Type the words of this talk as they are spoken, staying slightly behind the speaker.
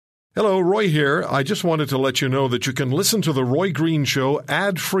Hello, Roy here. I just wanted to let you know that you can listen to The Roy Green Show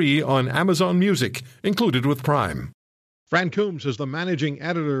ad-free on Amazon Music, included with Prime. Fran Coombs is the managing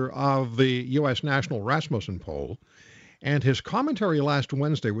editor of the U.S. National Rasmussen poll, and his commentary last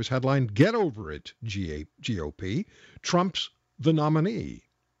Wednesday was headlined, "Get Over It, GOP, Trump's the nominee."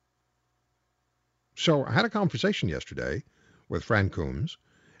 So I had a conversation yesterday with Fran Coombs,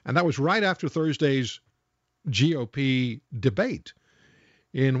 and that was right after Thursday's GOP debate,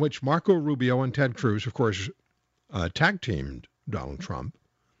 in which Marco Rubio and Ted Cruz, of course, tag-teamed Donald Trump.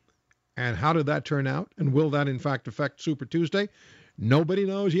 And how did that turn out? And will that, in fact, affect Super Tuesday? Nobody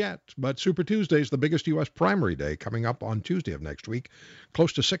knows yet. But Super Tuesday is the biggest U.S. primary day coming up on Tuesday of next week.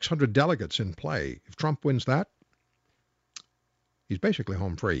 Close to 600 delegates in play. If Trump wins that, he's basically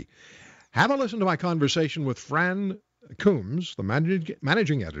home free. Have a listen to my conversation with Fran Coombs, the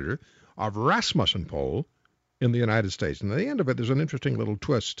managing editor of Rasmussen Poll in the United States. And at the end of it, there's an interesting little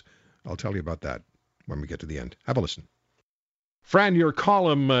twist. I'll tell you about that when we get to the end. Have a listen. Fran, your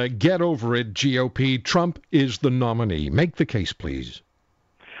column, Get Over It, GOP, Trump is the nominee. Make the case, please.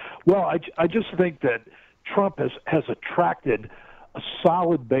 Well, I just think that Trump has attracted a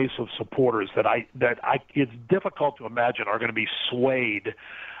solid base of supporters that it's difficult to imagine are going to be swayed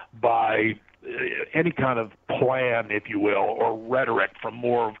by any kind of plan, if you will, or rhetoric from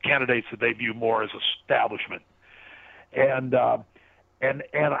more candidates that they view more as establishment. And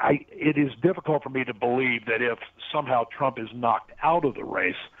it is difficult for me to believe that if somehow Trump is knocked out of the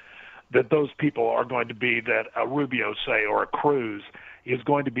race, that those people are going to be that a Rubio, say, or a Cruz is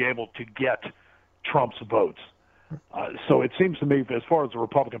going to be able to get Trump's votes. So it seems to me, as far as the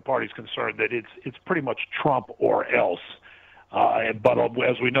Republican Party is concerned, that it's pretty much Trump or else. But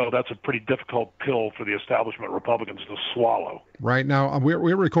as we know, that's a pretty difficult pill for the establishment Republicans to swallow. Right now,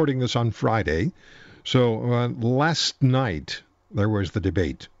 we're recording this on Friday. So last night, there was the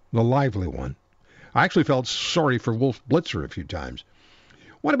debate, the lively one. I actually felt sorry for Wolf Blitzer a few times.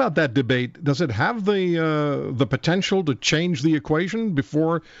 What about that debate? Does it have the potential to change the equation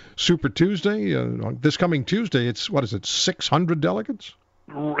before Super Tuesday? This coming Tuesday, it's 600 delegates?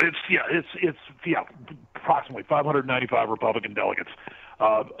 It's approximately 595 Republican delegates,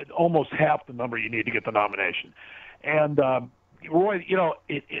 almost half the number you need to get the nomination. And Roy,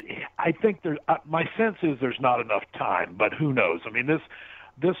 I think my sense is there's not enough time, but who knows? I mean,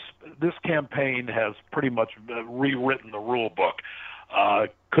 this campaign has pretty much rewritten the rule book.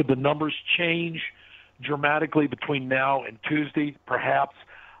 Could the numbers change dramatically between now and Tuesday? Perhaps.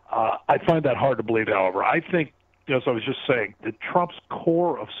 I find that hard to believe, however. I think, as I was just saying, that Trump's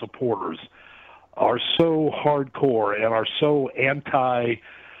core of supporters are so hardcore and are so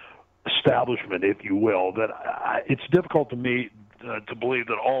anti-establishment, if you will, that it's difficult to me to believe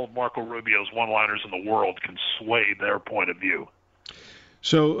that all of Marco Rubio's one-liners in the world can sway their point of view.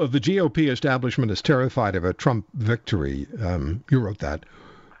 So the GOP establishment is terrified of a Trump victory. You wrote that.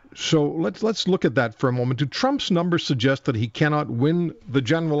 So let's look at that for a moment. Do Trump's numbers suggest that he cannot win the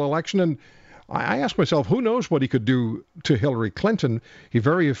general election? And I ask myself, who knows what he could do to Hillary Clinton? He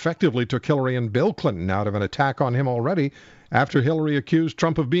very effectively took Hillary and Bill Clinton out of an attack on him already after Hillary accused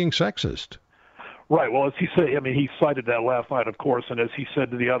Trump of being sexist. Right. Well, as he said, he cited that last night, of course, and as he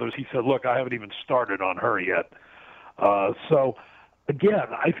said to the others, he said, look, I haven't even started on her yet. So, again,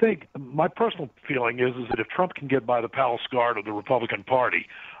 I think my personal feeling is that if Trump can get by the palace guard of the Republican Party,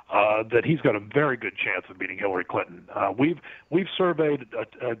 that he's got a very good chance of beating Hillary Clinton. We've surveyed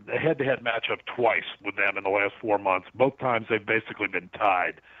a head-to-head matchup twice with them in the last 4 months. Both times they've basically been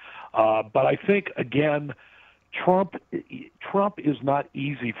tied. But I think, again, Trump is not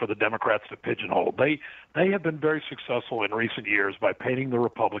easy for the Democrats to pigeonhole. They have been very successful in recent years by painting the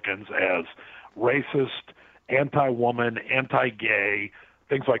Republicans as racist, anti-woman, anti-gay,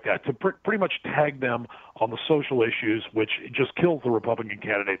 things like that, to pretty much tag them on the social issues, which just kills the Republican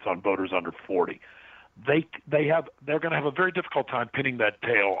candidates on voters under 40. They're going to have a very difficult time pinning that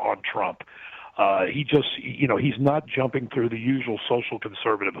tail on Trump. He's not jumping through the usual social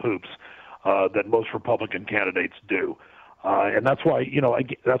conservative hoops that most Republican candidates do. And that's why,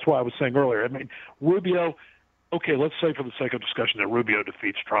 that's why I was saying earlier, I mean, Rubio, okay, let's say for the sake of discussion that Rubio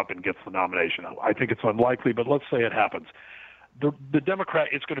defeats Trump and gets the nomination. I think it's unlikely, but let's say it happens. The Democrat,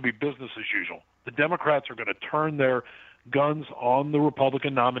 it's going to be business as usual. The Democrats are going to turn their guns on the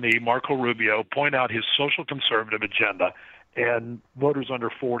Republican nominee, Marco Rubio, point out his social conservative agenda, and voters under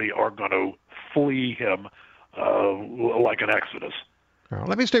 40 are going to flee him like an exodus.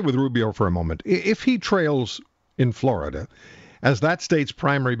 Let me stay with Rubio for a moment. If he trails in Florida, as that state's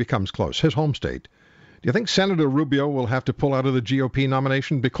primary becomes close, his home state, do you think Senator Rubio will have to pull out of the GOP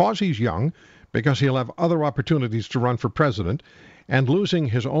nomination because he's young, because he'll have other opportunities to run for president. And losing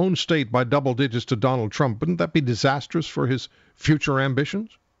his own state by double digits to Donald Trump, wouldn't that be disastrous for his future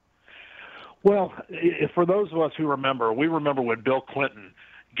ambitions? Well, for those of us who remember, we remember when Bill Clinton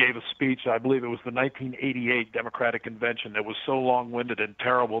gave a speech, I believe it was the 1988 Democratic Convention, that was so long-winded and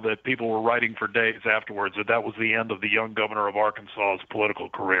terrible that people were writing for days afterwards that was the end of the young governor of Arkansas's political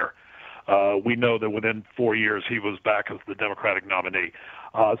career. We know that within 4 years he was back as the Democratic nominee.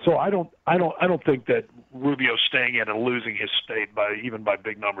 So I don't think that Rubio staying in and losing his state by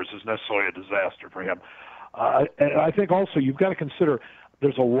big numbers is necessarily a disaster for him. And I think also you've got to consider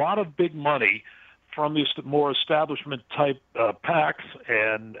there's a lot of big money from the more establishment-type PACs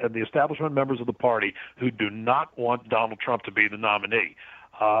and the establishment members of the party who do not want Donald Trump to be the nominee.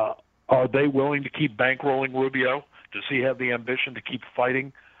 Are they willing to keep bankrolling Rubio? Does he have the ambition to keep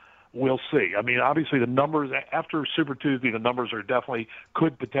fighting? We'll see. I mean, obviously the numbers after Super Tuesday, the numbers are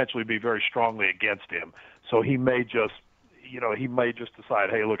could potentially be very strongly against him. So he may just decide,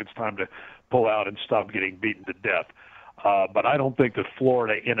 hey, look, it's time to pull out and stop getting beaten to death. But I don't think that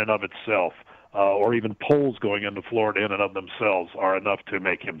Florida in and of itself, or even polls going into Florida in and of themselves, are enough to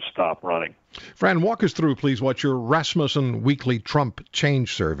make him stop running. Fran, walk us through, please, what your Rasmussen weekly Trump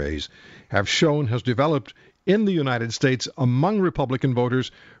change surveys have shown has developed in the United States among Republican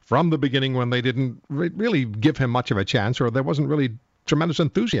voters from the beginning, when they didn't really give him much of a chance, or there wasn't really tremendous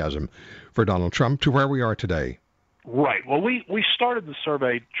enthusiasm for Donald Trump, to where we are today. Right. Well, we started the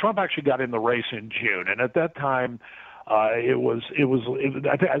survey. Trump actually got in the race in June, and at that time, it was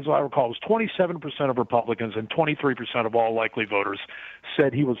I think, as I recall, it was 27% of Republicans and 23% of all likely voters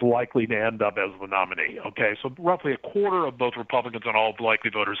said he was likely to end up as the nominee. Okay, so roughly a quarter of both Republicans and all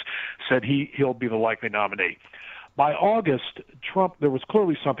likely voters said he'll be the likely nominee. By August, Trump, there was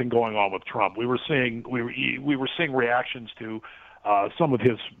clearly something going on with Trump. We were seeing reactions to some of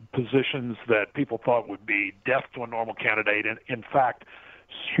his positions that people thought would be death to a normal candidate, and in fact,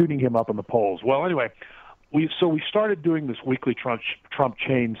 shooting him up in the polls. Well, anyway. We started doing this weekly Trump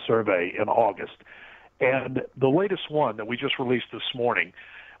change survey in August, and the latest one that we just released this morning,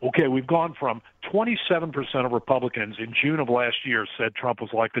 okay, we've gone from 27% of Republicans in June of last year said Trump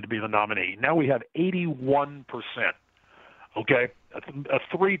was likely to be the nominee. Now we have 81%, okay, a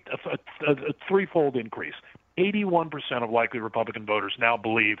threefold increase. 81% of likely Republican voters now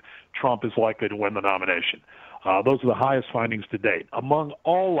believe Trump is likely to win the nomination. Those are the highest findings to date. Among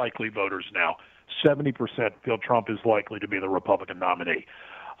all likely voters now, 70% feel Trump is likely to be the Republican nominee.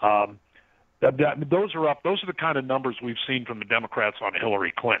 Those are up. Those are the kind of numbers we've seen from the Democrats on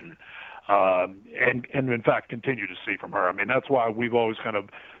Hillary Clinton, and in fact continue to see from her. I mean, that's why we've always kind of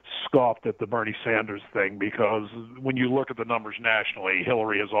scoffed at the Bernie Sanders thing, because when you look at the numbers nationally,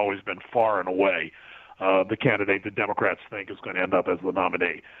 Hillary has always been far and away the candidate the Democrats think is going to end up as the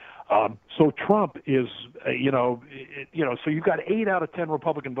nominee. So Trump is, so you've got 8 out of 10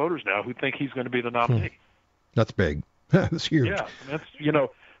 Republican voters now who think he's going to be the nominee. That's big. That's huge. Yeah,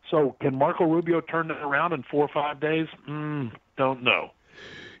 so can Marco Rubio turn it around in 4 or 5 days? Don't know.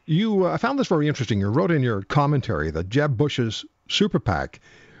 I found this very interesting. You wrote in your commentary that Jeb Bush's super PAC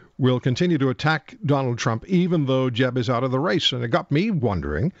will continue to attack Donald Trump even though Jeb is out of the race. And it got me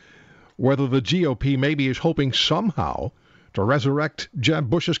wondering whether the GOP maybe is hoping somehow to resurrect Jeb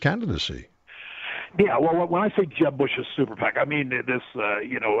Bush's candidacy. Yeah, well, when I say Jeb Bush's super PAC, I mean this.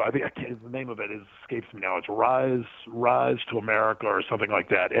 I think the name of it escapes me now. It's Rise to America or something like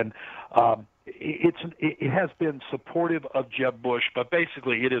that, and it has been supportive of Jeb Bush, but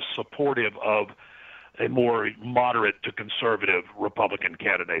basically it is supportive of a more moderate to conservative Republican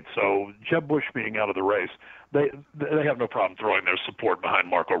candidate. So Jeb Bush being out of the race, they have no problem throwing their support behind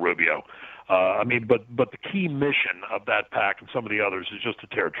Marco Rubio. But the key mission of that PAC and some of the others is just to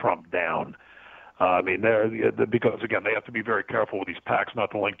tear Trump down. Because again, they have to be very careful with these PACs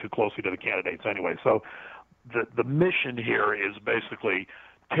not to link too closely to the candidates anyway. So the mission here is basically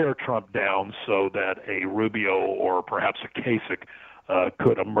tear Trump down so that a Rubio or perhaps a Kasich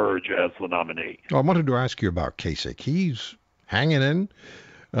could emerge as the nominee. Well, I wanted to ask you about Kasich. He's hanging in.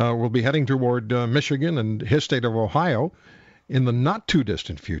 We'll be heading toward Michigan and his state of Ohio in the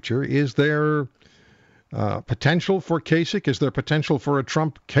not-too-distant future. Is there potential for Kasich? Is there potential for a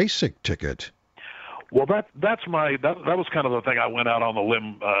Trump-Kasich ticket? Well, that was kind of the thing I went out on the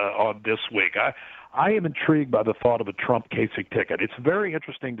limb on this week. I am intrigued by the thought of a Trump-Kasich ticket. It's very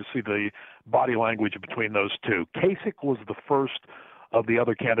interesting to see the body language between those two. Kasich was the first of the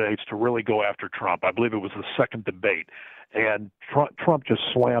other candidates to really go after Trump. I believe it was the second debate, and Trump just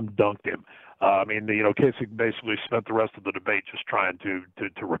slam dunked him. Kasich basically spent the rest of the debate just trying to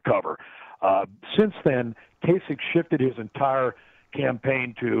recover. Since then, Kasich shifted his entire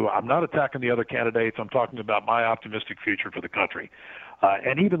campaign to, I'm not attacking the other candidates, I'm talking about my optimistic future for the country.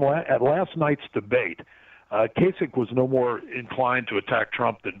 And even at last night's debate, Kasich was no more inclined to attack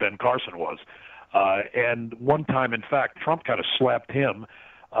Trump than Ben Carson was. And one time, in fact, Trump kind of slapped him,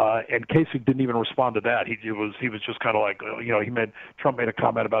 and Kasich didn't even respond to that. He was just kind of like, Trump made a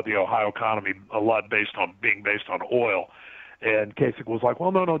comment about the Ohio economy a lot being based on oil. And Kasich was like,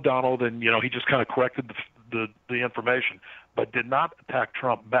 well, no, Donald. And, he just kind of corrected the information, but did not attack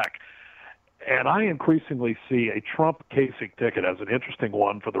Trump back. And I increasingly see a Trump-Kasich ticket as an interesting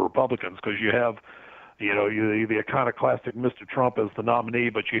one for the Republicans, because you have, the iconoclastic Mr. Trump as the nominee,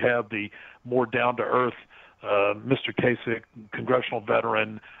 but you have the more down-to-earth Mr. Kasich, congressional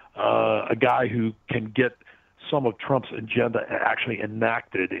veteran, a guy who can get some of Trump's agenda actually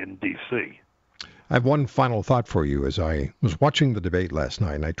enacted in D.C. I have one final thought for you. As I was watching the debate last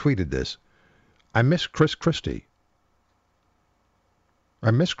night, and I tweeted this, I miss Chris Christie.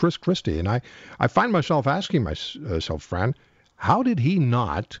 And I find myself asking myself, Fran, how did he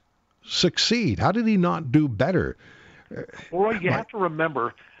not succeed? How did he not do better? Well, you have to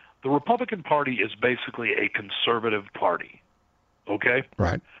remember, the Republican Party is basically a conservative party, okay?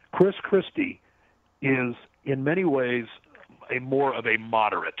 Right. Chris Christie is, in many ways, more of a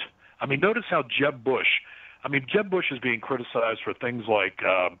moderate. I mean, notice how Jeb Bush is being criticized for things like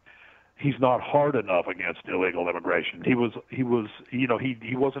he's not hard enough against illegal immigration. He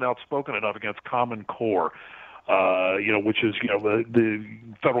wasn't outspoken enough against Common Core, which is, the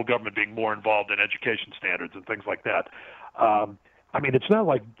federal government being more involved in education standards and things like that. It's not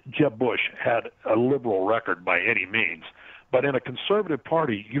like Jeb Bush had a liberal record by any means, but in a conservative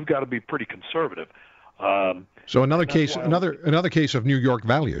party, you've got to be pretty conservative. So another case of New York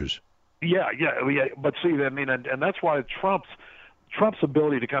values. Yeah. But see, and that's why Trump's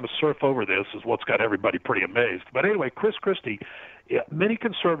ability to kind of surf over this is what's got everybody pretty amazed. But anyway, Chris Christie, many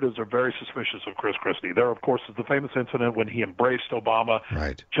conservatives are very suspicious of Chris Christie. There, of course, is the famous incident when he embraced Obama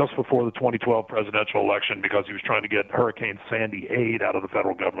just before the 2012 presidential election because he was trying to get Hurricane Sandy aid out of the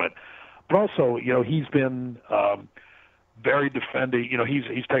federal government. But also, he's been very defending.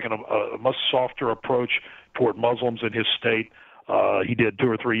 He's taken a much softer approach toward Muslims in his state. He did 2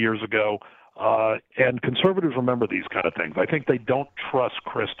 or 3 years ago. And conservatives remember these kind of things. I think they don't trust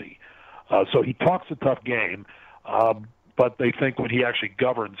Christie. So he talks a tough game, but they think when he actually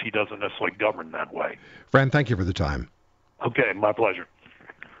governs, he doesn't necessarily govern that way. Fran, thank you for the time. Okay, my pleasure.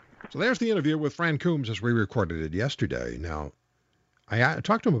 So there's the interview with Fran Coombs as we recorded it yesterday. Now, I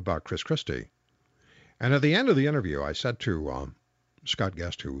talked to him about Chris Christie. And at the end of the interview, I said to Scott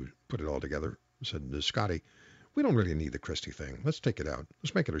Guest, who put it all together, I said, Scotty, we don't really need the Christie thing. Let's take it out.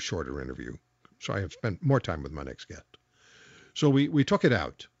 Let's make it a shorter interview. So I have spent more time with my next guest. So we took it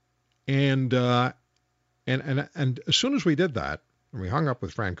out. And as soon as we did that, and we hung up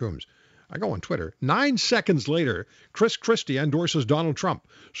with Fran Coombs, I go on Twitter. 9 seconds later, Chris Christie endorses Donald Trump.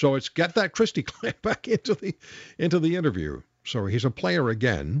 So it's get that Christie clip back into the interview. So he's a player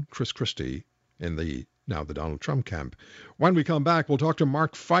again, Chris Christie, in the Donald Trump camp. When we come back, we'll talk to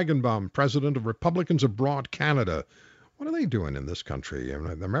Mark Feigenbaum, president of Republicans Abroad Canada. What are they doing in this country? I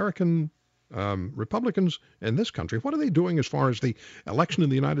mean, the American Republicans in this country, what are they doing as far as the election in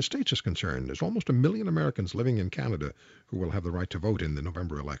the United States is concerned? There's almost 1 million Americans living in Canada who will have the right to vote in the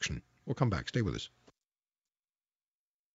November election. We'll come back. Stay with us.